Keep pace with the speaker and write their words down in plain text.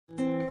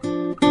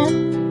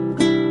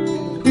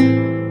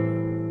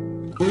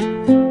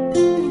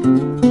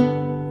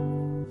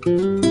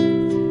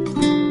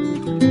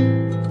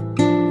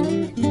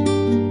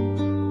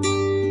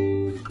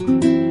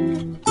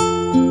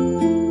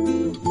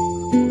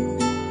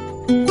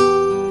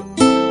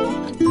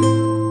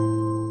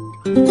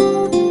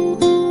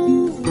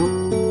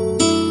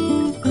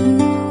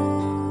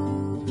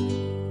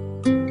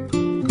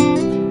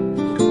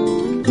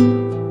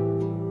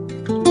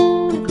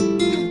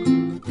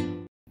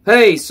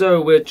Hey, so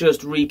we're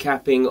just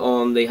recapping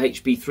on the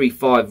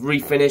HB35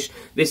 refinish.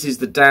 This is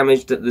the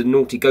damage that the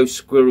naughty ghost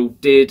squirrel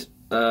did,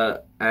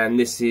 and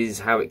this is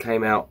how it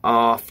came out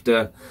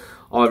after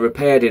I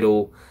repaired it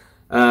all.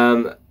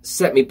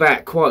 Set me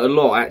back quite a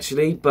lot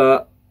actually,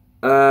 but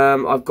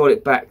I've got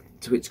it back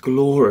to its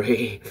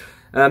glory.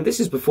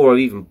 This is before I've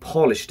even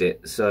polished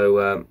it,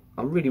 so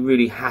I'm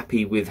really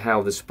happy with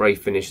how the spray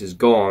finish has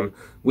gone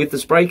with the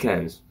spray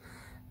cans.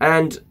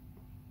 And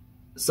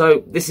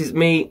so this is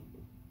me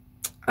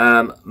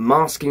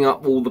masking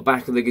up all the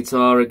back of the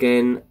guitar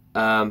again,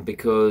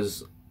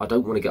 because I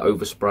don't want to get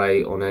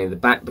overspray on any of the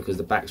back, because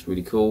the back's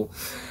really cool.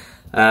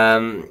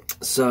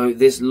 So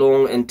this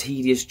long and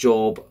tedious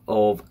job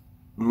of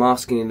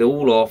masking it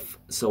all off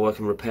so I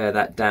can repair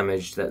that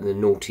damage that the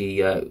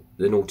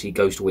naughty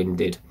ghost wind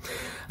did.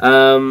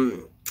 I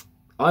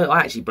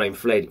actually blame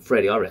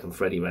Freddie. I reckon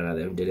Freddie ran out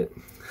there and did it.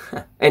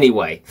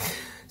 Anyway,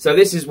 so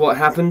this is what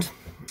happened.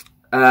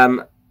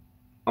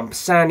 I'm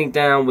sanding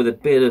down with a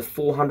bit of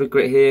 400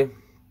 grit here,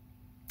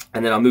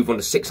 and then I move on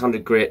to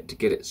 600 grit to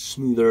get it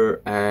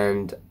smoother,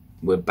 and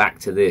we're back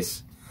to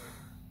this.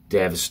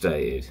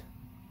 Devastated.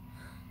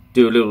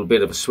 Do a little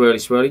bit of a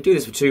swirly. Do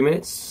this for 2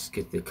 minutes,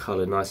 get the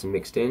colour nice and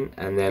mixed in,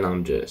 and then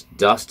I'm just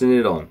dusting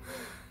it on.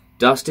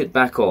 Dust it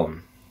back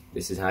on.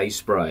 This is how you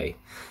spray.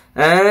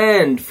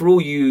 And for all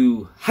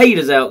you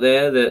haters out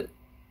there that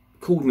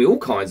called me all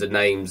kinds of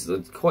names,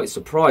 I'm quite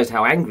surprised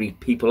how angry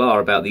people are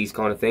about these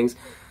kind of things,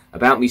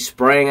 about me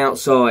spraying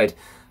outside.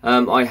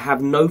 I have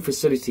no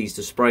facilities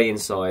to spray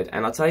inside,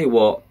 and I tell you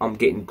what, I'm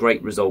getting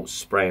great results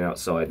spraying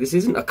outside. This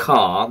isn't a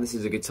car, this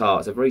is a guitar.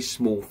 It's a very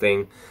small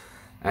thing,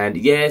 and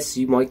yes,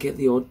 you might get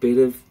the odd bit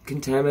of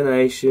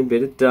contamination,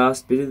 bit of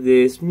dust, bit of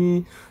this,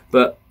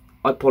 but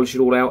I polish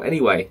it all out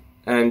anyway,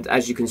 and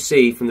as you can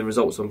see from the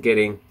results I'm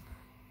getting,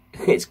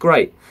 it's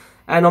great,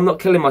 and I'm not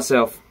killing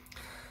myself.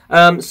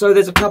 So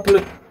there's a couple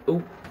of,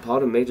 oh,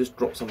 pardon me, just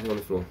dropped something on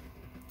the floor.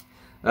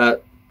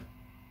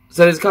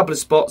 So there's a couple of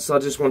spots I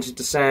just wanted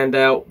to sand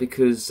out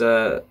because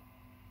I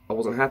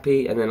wasn't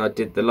happy, and then I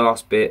did the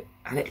last bit,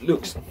 and it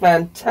looks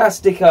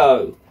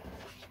fantastico.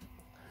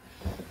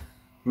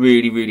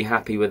 Really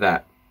happy with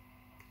that.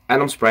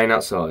 And I'm spraying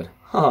outside.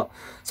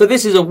 So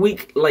this is a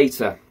week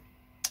later.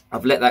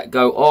 I've let that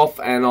go off,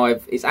 and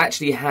it's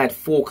actually had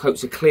 4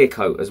 coats of clear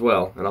coat as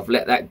well, and I've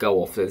let that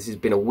go off. So this has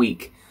been a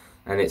week,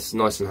 and it's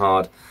nice and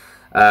hard.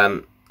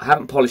 I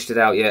haven't polished it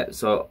out yet,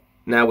 so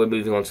now we're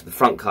moving on to the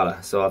front colour.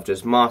 So I've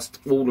just masked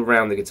all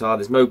around the guitar.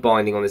 There's no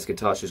binding on this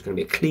guitar. It's just going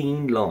to be a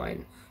clean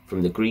line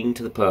from the green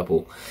to the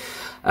purple.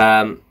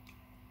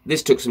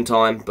 This took some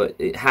time, but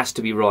it has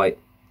to be right.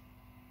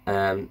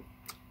 And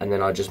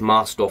then I just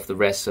masked off the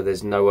rest, so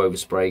there's no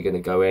overspray going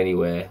to go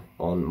anywhere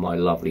on my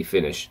lovely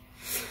finish.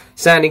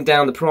 Sanding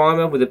down the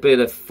primer with a bit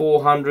of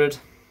 400,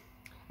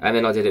 and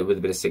then I did it with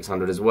a bit of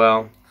 600 as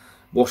well.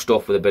 Washed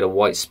off with a bit of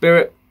white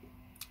spirit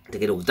to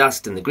get all the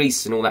dust and the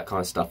grease and all that kind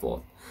of stuff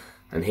off.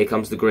 And here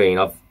comes the green.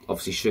 I've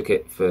obviously shook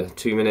it for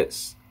 2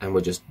 minutes, and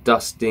we're just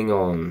dusting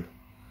on.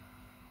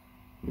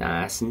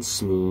 Nice and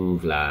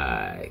smooth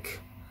like.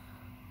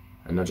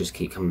 And I just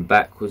keep coming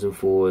backwards and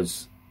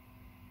forwards.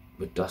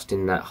 We're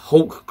dusting that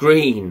Hulk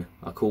green,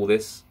 I call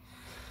this.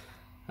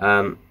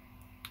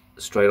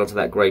 Straight onto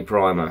that grey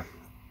primer.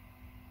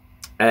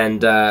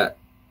 And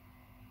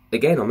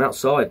again, I'm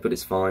outside, but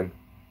it's fine.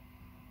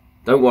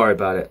 Don't worry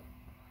about it.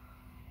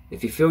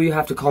 If you feel you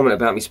have to comment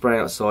about me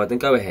spraying outside, then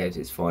go ahead,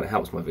 it's fine, it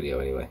helps my video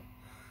anyway.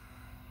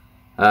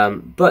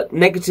 But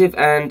negative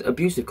and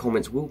abusive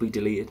comments will be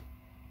deleted.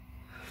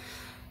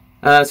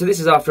 So this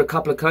is after a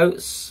couple of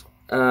coats,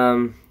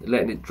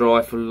 letting it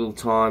dry for a little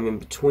time in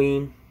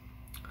between,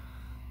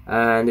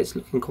 and it's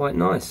looking quite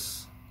nice.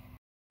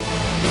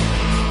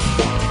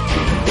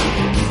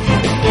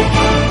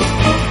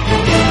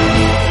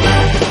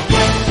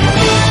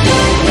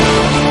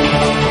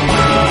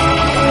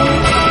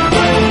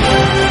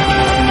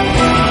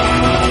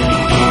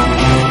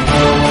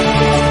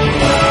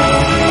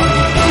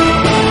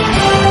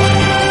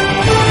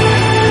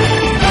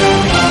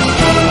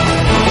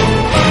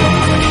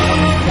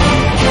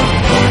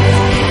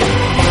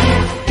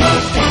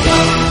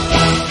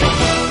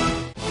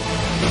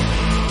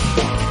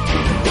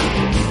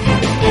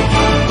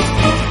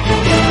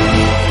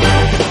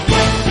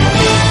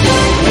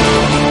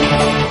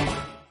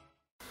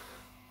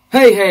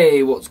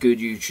 Hey, what's good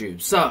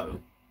YouTube? So,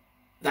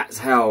 that's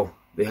how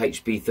the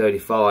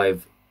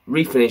HB35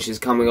 refinish is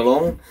coming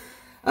along.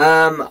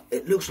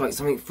 It looks like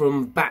something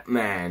from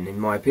Batman in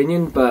my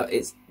opinion, but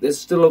there's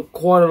still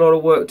quite a lot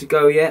of work to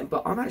go yet,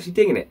 but I'm actually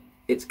digging it.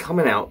 It's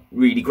coming out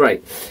really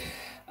great.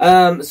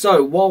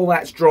 So, while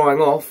that's drying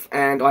off,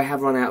 and I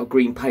have run out of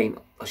green paint,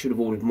 I should have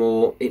ordered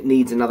more. It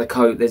needs another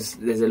coat. There's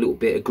a little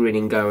bit of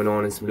grinning going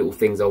on and some little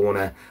things I want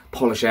to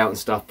polish out and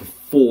stuff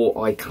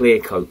before I clear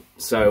coat.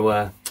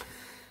 So,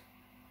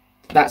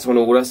 that's on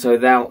order, so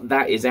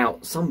that is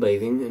out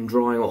sunbathing and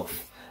drying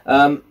off.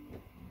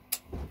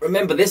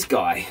 Remember this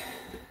guy,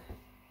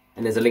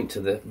 and there's a link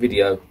to the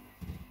video,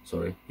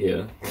 sorry,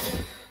 here.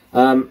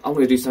 I'm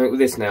going to do something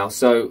with this now.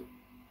 So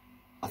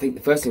I think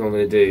the first thing I'm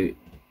going to do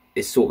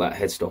is sort that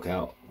headstock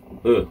out.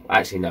 Ugh.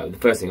 Actually, no, the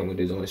first thing I'm going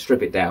to do is I'm going to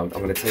strip it down.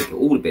 I'm going to take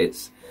all the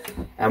bits,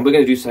 and we're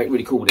going to do something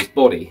really cool with this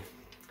body.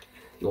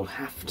 You'll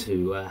have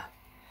to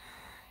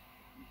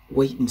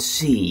wait and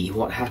see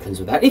what happens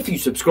with that. If you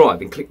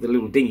subscribe and click the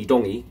little dingy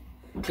dongy,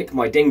 click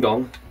my ding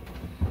dong,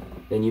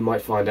 then you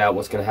might find out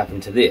what's going to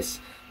happen to this.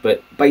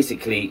 But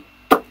basically,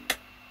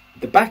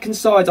 the back and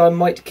sides I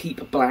might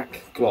keep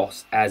black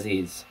gloss as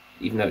is,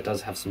 even though it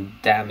does have some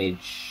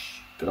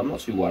damage, but I'm not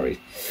too worried.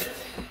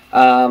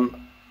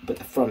 But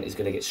the front is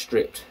going to get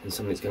stripped and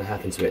something's going to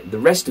happen to it. The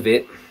rest of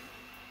it,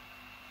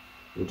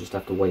 you'll just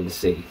have to wait and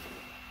see.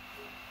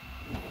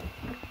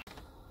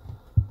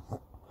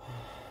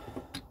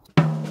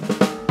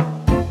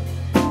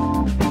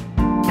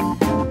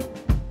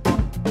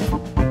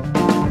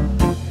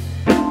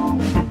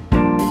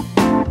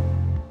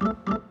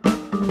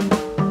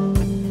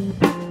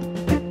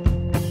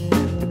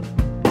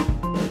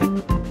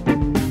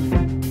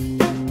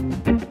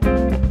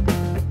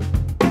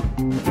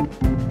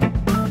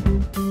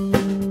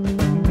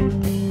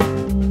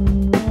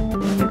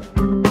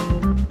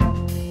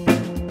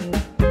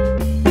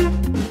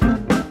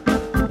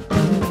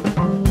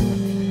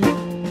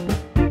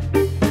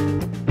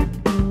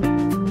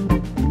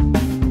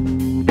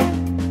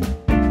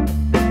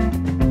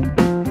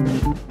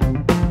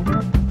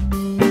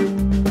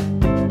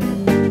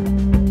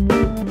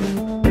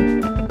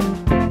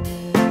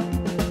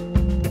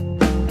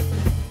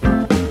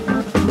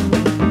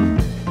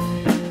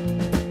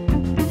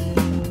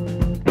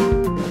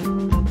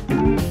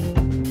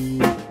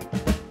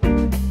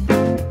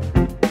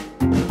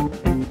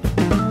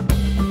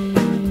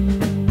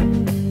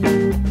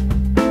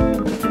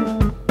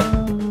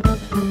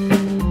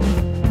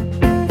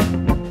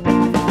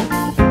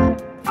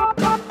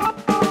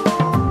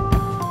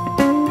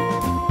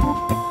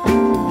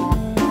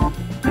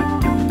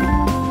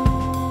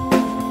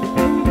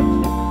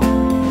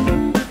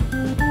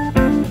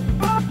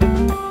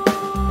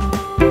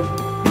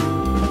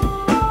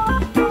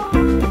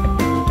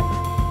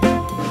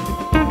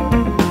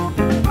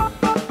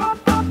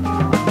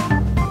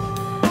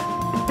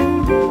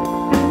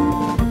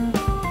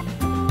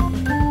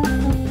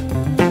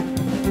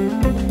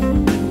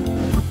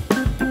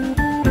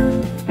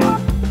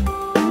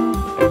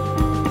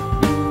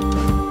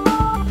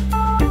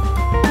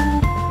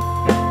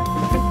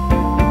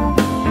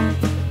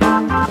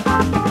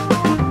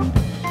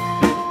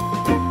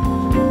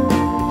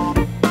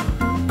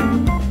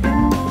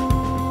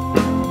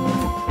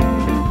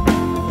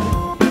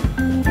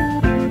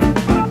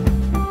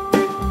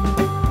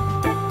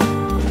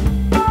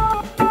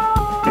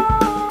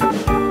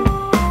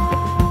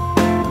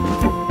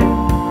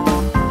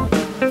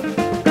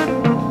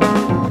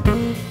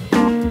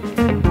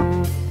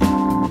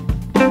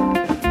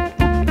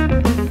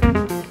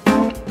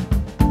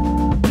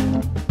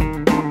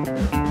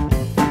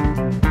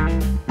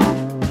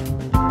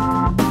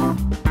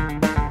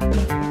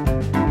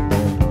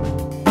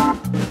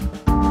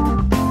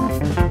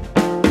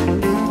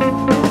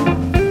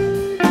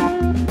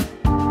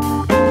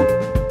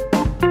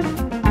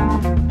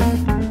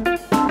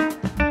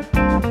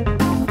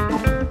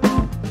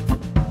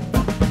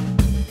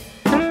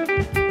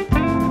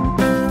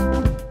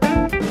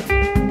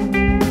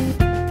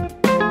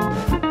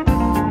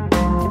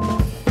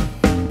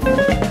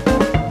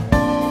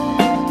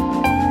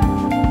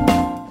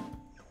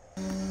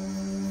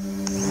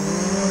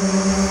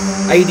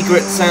 .80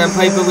 grit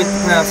sandpaper with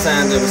the power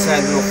sander. We're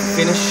sanding off the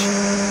finish.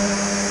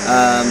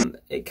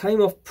 It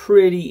came off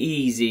pretty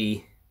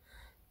easy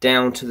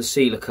down to the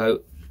sealer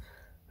coat.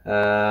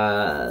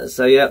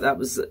 So yeah, that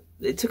was.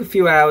 It took a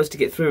few hours to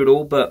get through it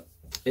all, but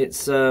it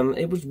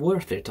was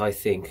worth it, I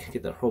think.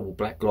 Get that horrible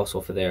black gloss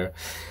off of there,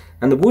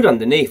 and the wood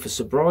underneath was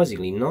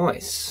surprisingly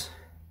nice.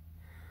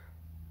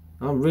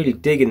 I'm really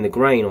digging the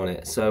grain on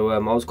it, so I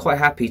was quite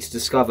happy to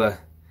discover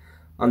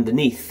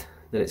underneath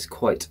that it's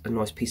quite a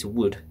nice piece of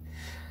wood.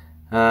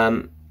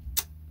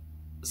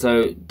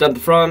 So done the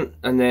front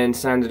and then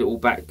sanded it all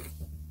back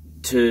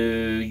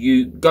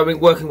to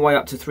working way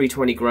up to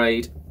 320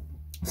 grade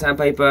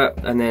sandpaper,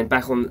 and then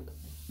back on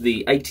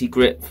the 80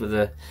 grit for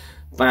the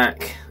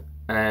back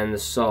and the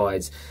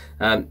sides.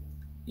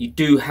 You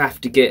do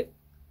have to get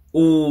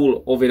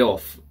all of it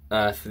off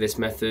for this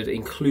method,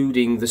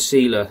 including the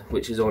sealer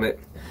which is on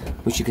it,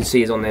 which you can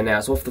see is on there now.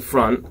 It's off the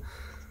front,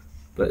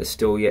 but it's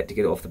still yet to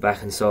get it off the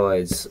back and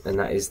sides, and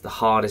that is the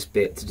hardest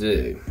bit to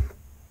do.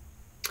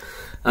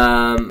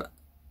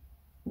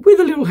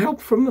 With a little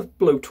help from a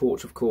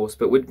blowtorch, of course,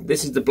 but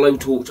this is the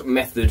blowtorch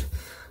method.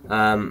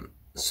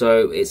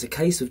 So it's a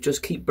case of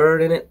just keep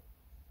burning it,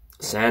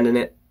 sanding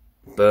it,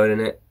 burning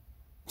it,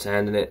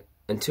 sanding it,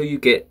 until you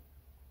get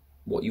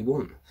what you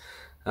want.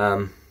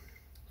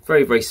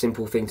 Very, very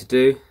simple thing to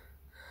do.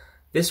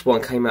 This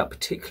one came out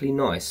particularly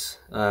nice.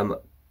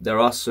 There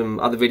are some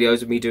other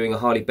videos of me doing a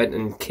Harley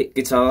Benton kit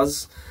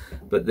guitars,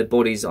 but the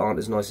bodies aren't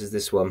as nice as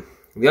this one.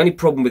 The only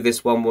problem with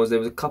this one was there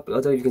was a couple, I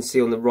don't know if you can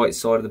see on the right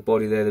side of the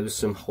body there was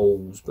some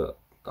holes, but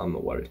I'm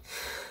not worried.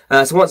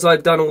 So once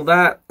I've done all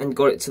that and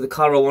got it to the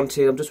colour I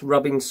wanted, I'm just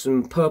rubbing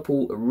some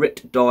purple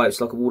RIT dye,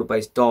 it's like a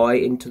water-based dye,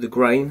 into the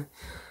grain.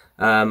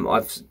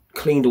 I've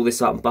cleaned all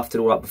this up and buffed it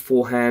all up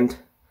beforehand.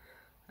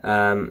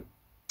 All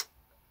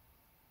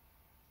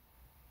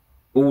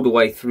the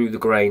way through the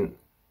grain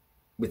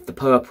with the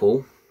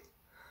purple.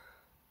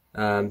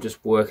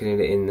 Just working it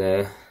in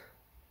there.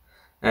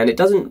 And it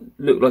doesn't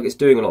look like it's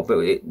doing a lot, but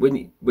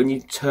when you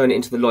turn it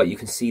into the light, you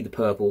can see the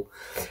purple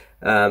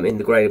in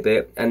the grain a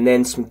bit. And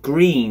then some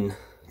green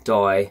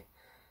dye,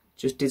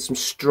 just did some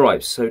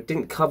stripes, so it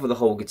didn't cover the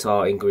whole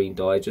guitar in green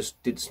dye,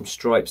 just did some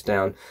stripes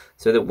down,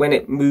 so that when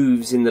it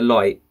moves in the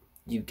light,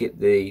 you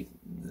get the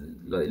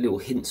like, little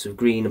hints of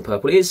green and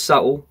purple. It is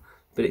subtle,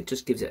 but it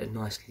just gives it a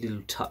nice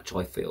little touch,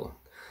 I feel.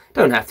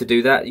 Don't have to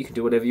do that, you can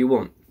do whatever you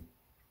want.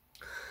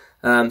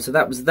 So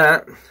that was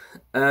that,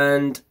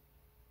 and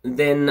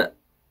then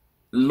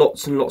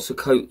lots and lots of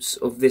coats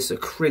of this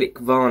acrylic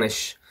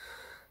varnish,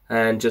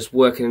 and just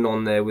working it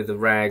on there with a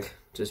rag,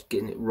 just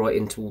getting it right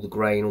into all the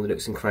grain, all the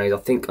nooks and crannies. I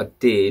think I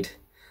did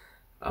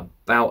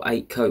about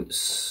 8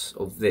 coats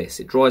of this.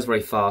 It dries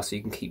very fast, so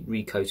you can keep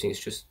recoating. It's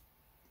just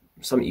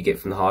something you get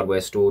from the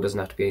hardware store. It doesn't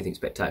have to be anything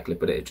spectacular,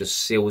 but it just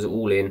seals it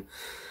all in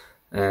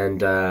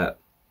and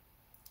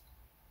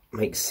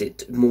makes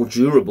it more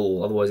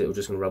durable. Otherwise it will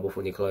just rub off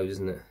on your clothes,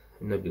 isn't it?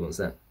 And nobody wants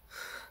that.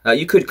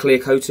 You could clear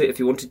coat it if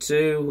you wanted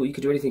to, or you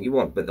could do anything you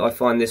want, but I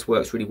find this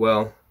works really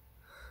well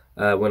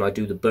when I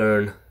do the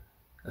burn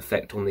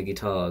effect on the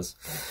guitars.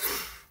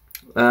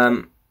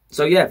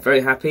 So yeah,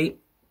 very happy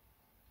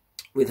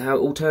with how it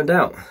all turned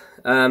out.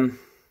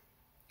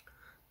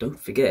 Don't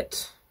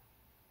forget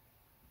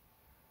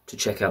to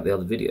check out the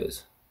other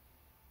videos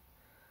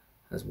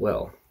as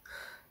well.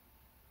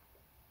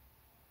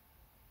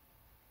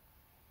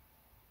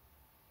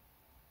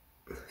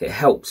 It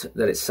helps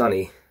that it's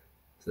sunny,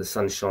 so the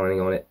sun's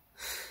shining on it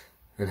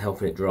and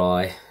helping it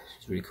dry.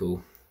 It's really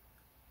cool.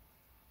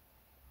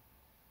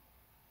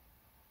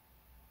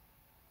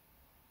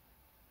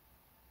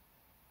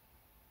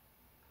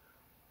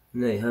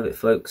 And there you have it,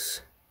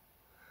 folks.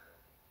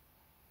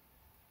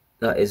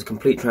 That is a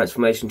complete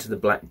transformation to the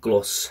black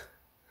gloss.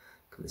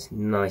 It's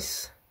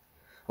nice.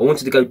 I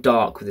wanted to go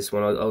dark with this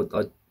one.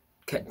 I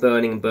kept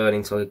burning and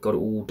burning, so I got it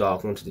all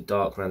dark. I wanted it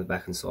dark around the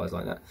back and sides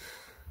like that.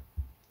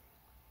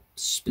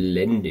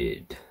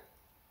 Splendid.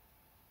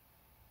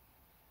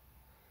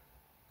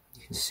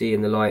 You can see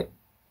in the light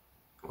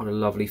what a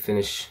lovely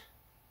finish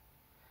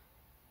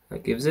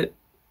that gives it.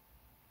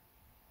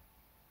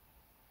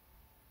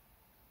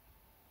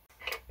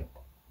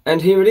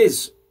 And here it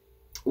is,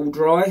 all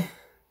dry.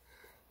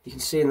 You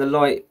can see in the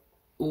light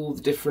all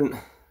the different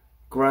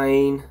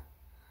grain.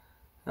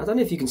 I don't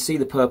know if you can see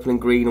the purple and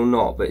green or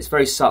not, but it's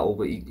very subtle,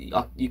 but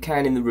you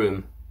can in the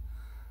room.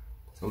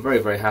 So I'm very,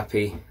 very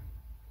happy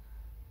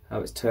how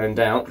it's turned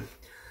out.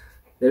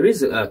 There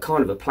is a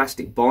kind of a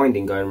plastic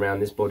binding going around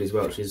this body as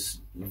well, which is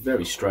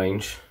very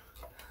strange.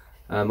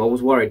 I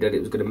was worried that it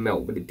was going to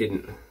melt, but it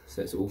didn't,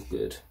 so it's all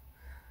good.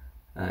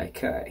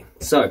 Okay,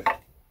 so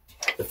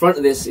the front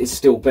of this is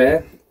still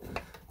bare.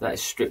 That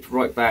is stripped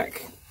right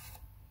back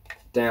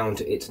down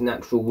to its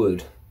natural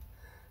wood.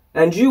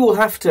 And you will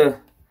have to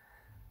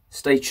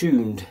stay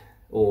tuned,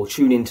 or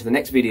tune into the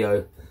next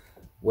video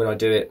when I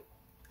do it,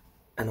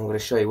 and I'm going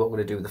to show you what I'm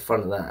going to do with the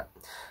front of that.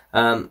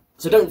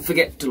 So don't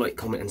forget to like,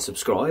 comment and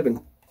subscribe,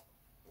 and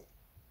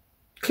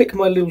click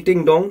my little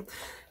ding dong,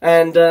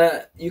 and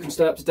you can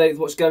stay up to date with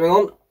what's going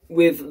on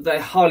with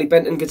the Harley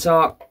Benton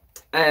guitar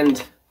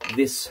and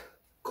this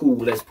cool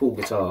Les Paul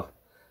guitar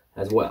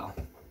as well.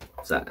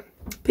 So,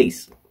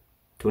 peace.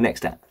 Till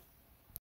next time.